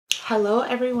Hello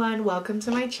everyone, welcome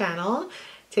to my channel.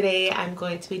 Today I'm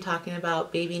going to be talking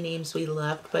about baby names we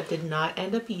loved but did not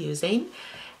end up using,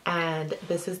 and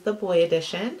this is the boy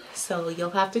edition, so you'll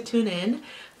have to tune in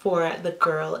for the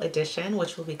girl edition,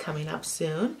 which will be coming up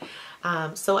soon.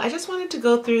 So I just wanted to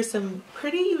go through some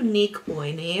pretty unique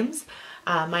boy names.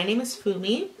 My name is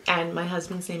Fumi and my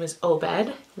husband's name is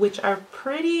Obed, which are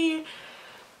pretty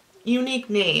unique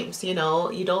names. You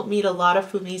know, you don't meet a lot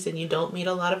of Fumis and you don't meet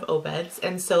a lot of Obeds,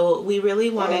 and so we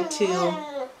really wanted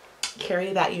to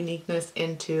carry that uniqueness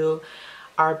into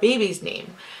our baby's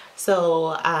name.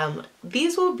 So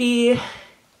these will be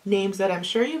names that I'm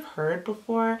sure you've heard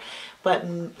before, but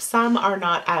some are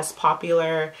not as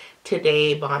popular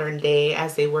today, modern day,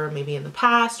 as they were maybe in the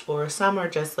past, or some are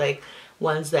just like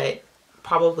ones that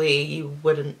probably you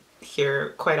wouldn't hear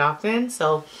quite often.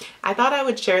 So I thought I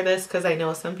would share this because I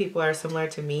know some people are similar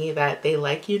to me, that they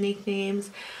like unique names.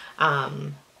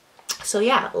 So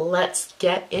yeah, let's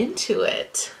get into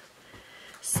it.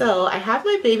 So I have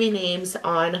my baby names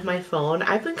on my phone.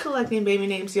 I've been collecting baby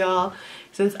names, y'all,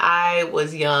 since I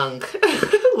was young.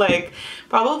 Like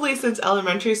probably since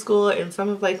elementary school. In some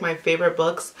of like my favorite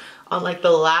books, on like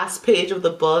the last page of the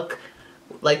book,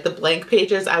 like the blank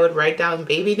pages, I would write down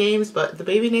baby names. But the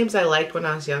baby names I liked when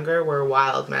I was younger were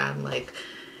wild, man. Like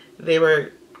they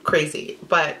were crazy.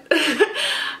 But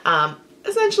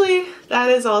essentially that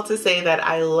is all to say that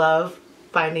I love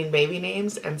finding baby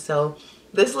names, and so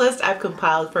this list I've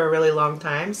compiled for a really long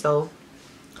time, so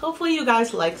hopefully you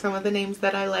guys like some of the names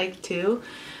that I like too.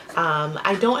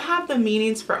 I don't have the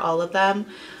meanings for all of them,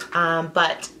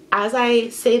 but as I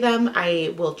say them,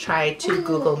 I will try to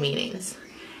Google meanings.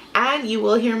 And you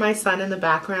will hear my son in the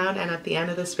background, and at the end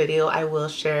of this video I will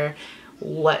share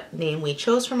what name we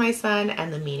chose for my son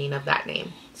and the meaning of that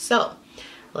name. So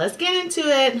let's get into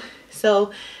it.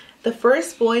 So the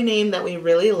first boy name that we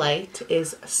really liked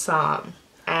is Psalm,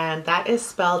 and that is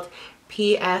spelled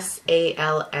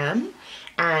P-S-A-L-M.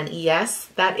 And yes,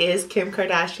 that is Kim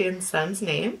Kardashian's son's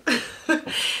name.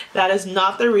 That is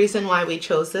not the reason why we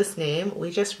chose this name.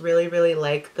 We just really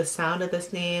like the sound of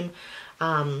this name.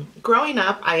 Growing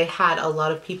up, I had a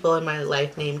lot of people in my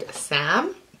life named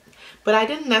Sam, but I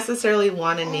didn't necessarily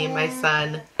want to name my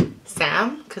son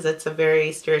Sam because it's a very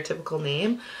stereotypical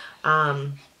name.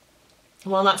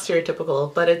 Well, not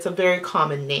stereotypical, but it's a very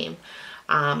common name.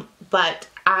 But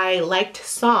I liked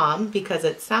Psalm because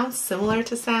it sounds similar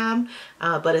to Sam,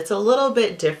 but it's a little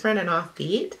bit different and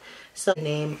offbeat. So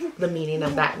the meaning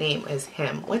of that name is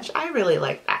him, which I really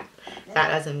like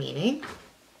that as a meaning.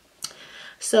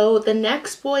 So the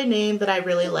next boy name that I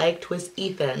really liked was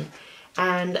Ethan.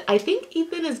 And I think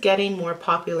Ethan is getting more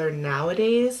popular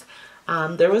nowadays.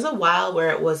 There was a while where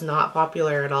it was not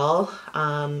popular at all.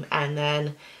 And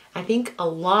then I think a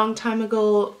long time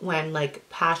ago when like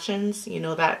Passions, you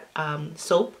know, that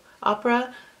soap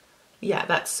opera, yeah,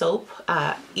 that soap,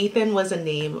 Ethan was a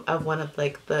name of one of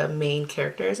like the main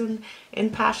characters in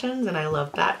Passions, and I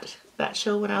loved that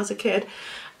show when I was a kid.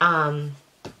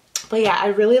 But yeah, I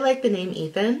really like the name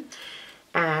Ethan,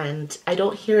 and I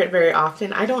don't hear it very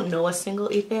often. I don't know a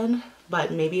single Ethan,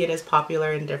 but maybe it is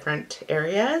popular in different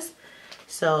areas.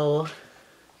 So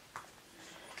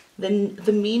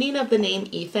the meaning of the name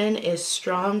Ethan is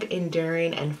strong,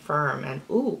 enduring, and firm. And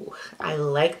ooh, I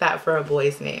like that for a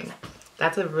boy's name.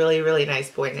 That's a really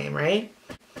nice boy name, right?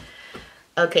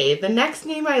 Okay, the next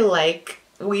name I like,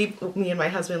 me and my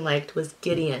husband liked, was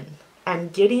Gideon.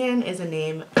 And Gideon is a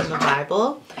name from the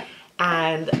Bible.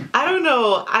 And I don't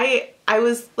know, I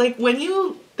was like, when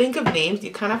you think of names,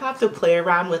 you kind of have to play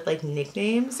around with like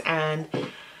nicknames. And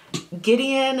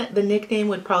Gideon, the nickname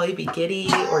would probably be Giddy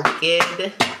or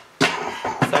Gid.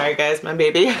 Sorry guys, my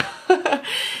baby. The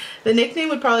nickname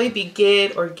would probably be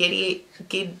Gid or Giddy,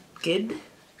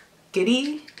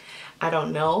 Giddy. I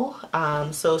don't know.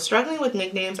 So struggling with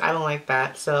nicknames, I don't like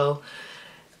that. So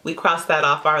we crossed that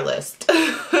off our list.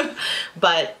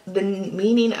 But the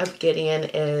meaning of Gideon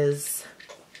is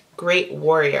great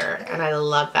warrior, and I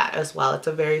love that as well. It's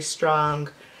a very strong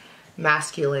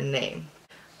masculine name.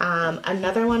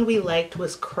 Another one we liked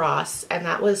was Cross, and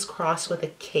that was Cross with a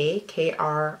K,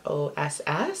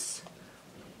 K-R-O-S-S.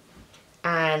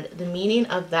 And the meaning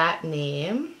of that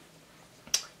name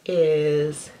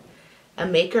is a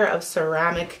maker of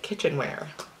ceramic kitchenware.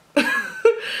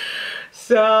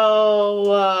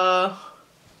 So,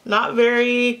 not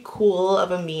very cool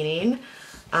of a meaning.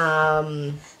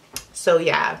 So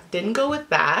yeah, didn't go with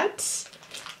that.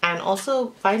 And also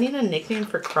finding a nickname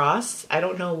for Cross, I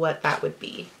don't know what that would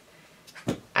be.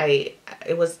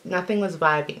 Nothing was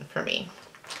vibing for me.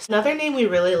 Another name we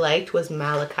really liked was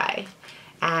Malachi.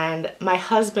 And my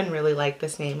husband really liked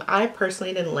this name. I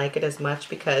personally didn't like it as much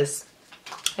because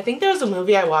I think there was a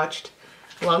movie I watched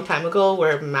a long time ago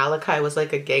where Malachi was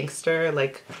like a gangster,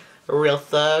 like a real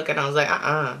thug, and I was like,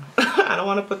 I don't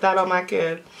want to put that on my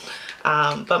kid.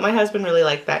 But my husband really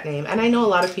liked that name, and I know a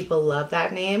lot of people love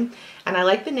that name, and I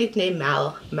like the nickname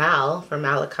Mal for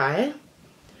Malachi.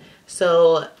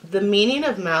 So the meaning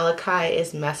of Malachi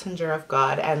is messenger of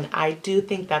God, and I do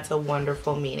think that's a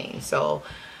wonderful meaning. So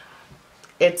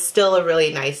it's still a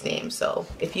really nice name. So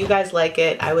if you guys like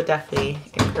it, I would definitely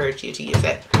encourage you to use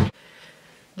it.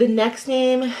 The next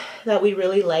name that we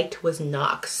really liked was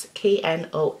Knox,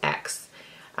 K-N-O-X.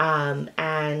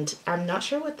 And I'm not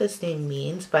sure what this name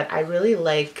means, but I really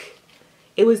like,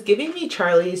 it was giving me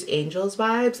Charlie's Angels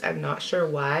vibes. I'm not sure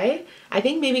why. I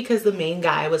think maybe because the main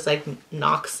guy was like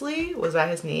Knoxley, was that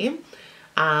his name?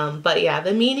 But yeah,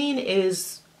 the meaning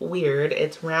is weird.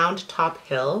 It's round top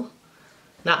hill.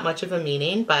 Not much of a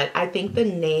meaning, but I think the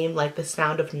name, like the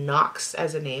sound of Knox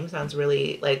as a name sounds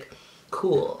really like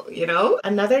cool, you know?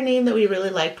 Another name that we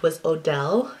really liked was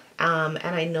Odell. And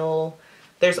I know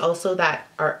there's also that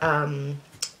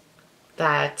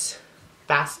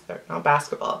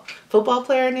football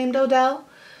player named Odell.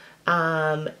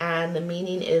 And the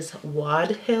meaning is wad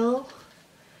hill.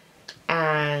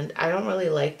 And I don't really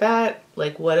like that.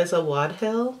 Like, what is a wad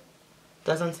hill?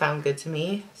 Doesn't sound good to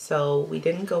me. So we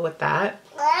didn't go with that.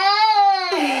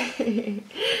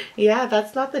 Yeah,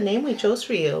 that's not the name we chose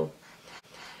for you.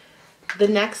 The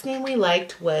next name we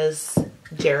liked was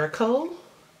Jericho.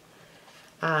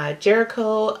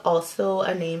 Jericho, also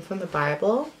a name from the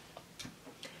Bible.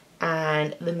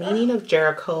 And the meaning of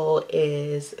Jericho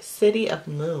is city of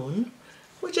moon,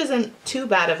 which isn't too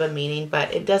bad of a meaning,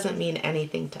 but it doesn't mean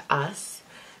anything to us.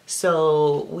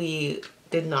 So we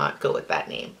did not go with that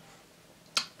name.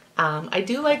 I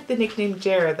do like the nickname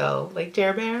Jer though, like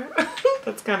Jer Bear.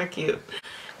 That's kind of cute.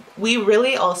 We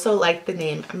really also like the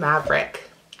name Maverick.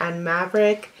 And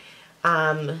Maverick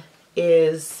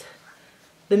is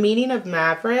the meaning of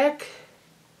Maverick.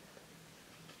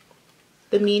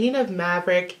 The meaning of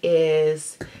Maverick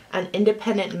is an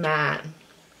independent man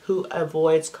who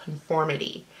avoids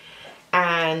conformity.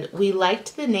 And we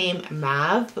liked the name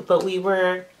Mav, but we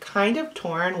were kind of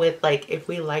torn with like if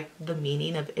we liked the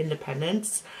meaning of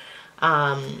independence.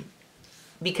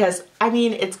 Because I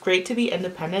mean, it's great to be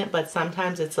independent, but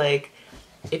sometimes it's like,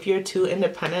 if you're too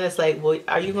independent, it's like, well,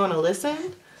 are you going to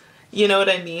listen? You know what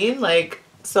I mean? Like,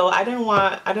 so I didn't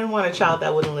want a child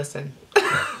that wouldn't listen.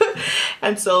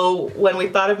 And so when we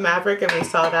thought of Maverick and we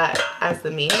saw that as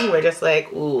the meaning, we're just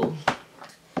like, ooh,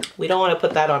 we don't want to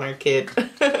put that on our kid.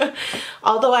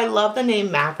 Although I love the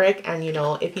name Maverick, and you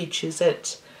know, if you choose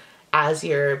it as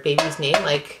your baby's name,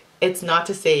 like, it's not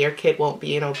to say your kid won't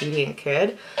be an obedient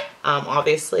kid,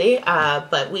 obviously,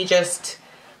 but we just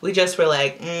were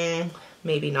like,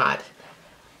 maybe not.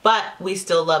 But we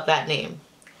still love that name.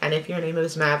 And if your name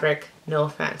is Maverick, no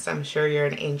offense, I'm sure you're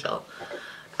an angel.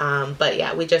 But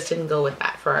yeah, we just didn't go with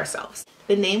that for ourselves.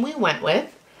 The name we went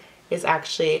with is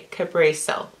actually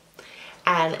Cabreso.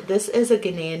 And this is a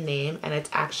Ghanaian name, and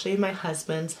it's actually my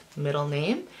husband's middle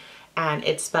name. And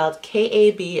it's spelled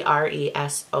K-A-B-R-E-S-O.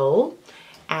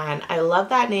 And I love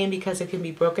that name because it can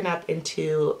be broken up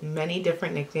into many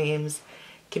different nicknames.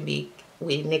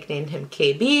 We nicknamed him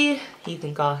KB, you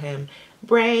can call him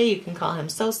Bray, you can call him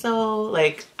So-So,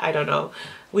 like, I don't know.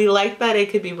 We like that it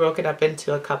could be broken up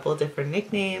into a couple different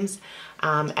nicknames,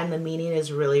 and the meaning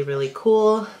is really, really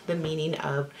cool. The meaning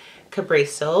of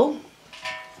Cabreso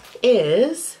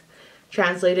is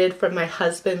translated from my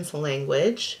husband's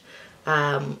language,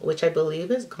 which I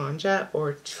believe is Ganja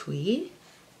or Twi,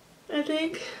 I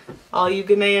think. All you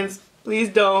Ghanaians, please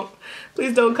don't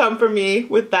come for me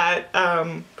with that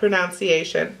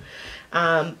pronunciation.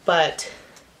 But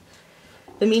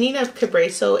the meaning of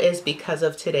Cabreso is because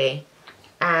of today.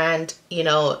 And, you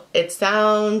know, it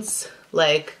sounds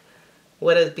like,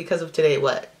 what is because of today,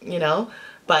 what, you know?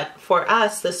 But for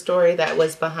us, the story that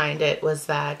was behind it was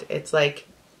that it's like,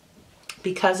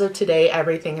 because of today,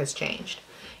 everything has changed.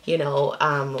 You know,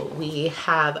 we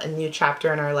have a new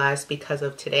chapter in our lives because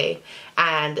of today.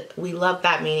 And we love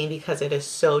that meaning because it is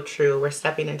so true. We're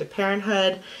stepping into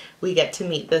parenthood. We get to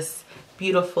meet this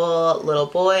beautiful little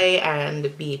boy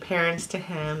and be parents to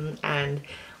him and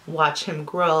watch him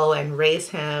grow and raise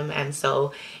him. And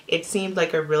so it seemed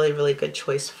like a really, really good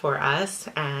choice for us.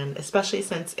 And especially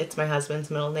since it's my husband's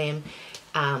middle name,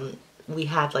 we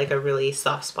had like a really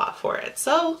soft spot for it.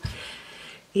 So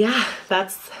yeah,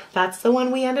 that's the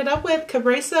one we ended up with,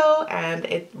 Cabreso, and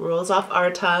it rolls off our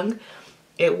tongue.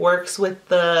 It works with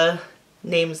the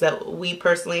names that we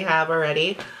personally have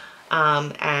already.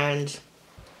 And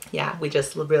yeah, we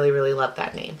just really love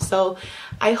that name. So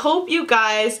I hope you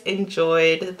guys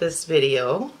enjoyed this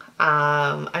video.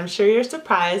 I'm sure you're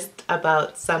surprised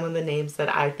about some of the names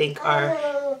that I think are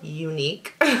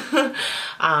unique. But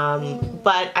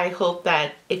I hope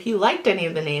that if you liked any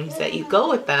of the names that you go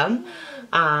with them.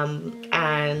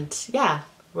 And yeah,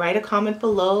 write a comment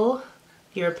below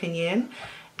your opinion.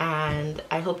 And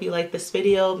I hope you like this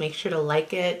video. Make sure to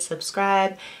like it,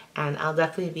 subscribe, and I'll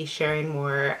definitely be sharing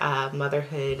more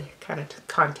motherhood kind of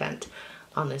content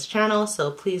on this channel. So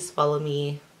please follow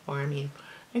me, or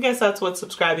I guess that's what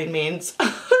subscribing means.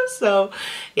 So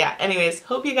yeah, anyways,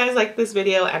 hope you guys like this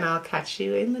video, and I'll catch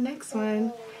you in the next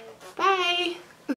one. Bye!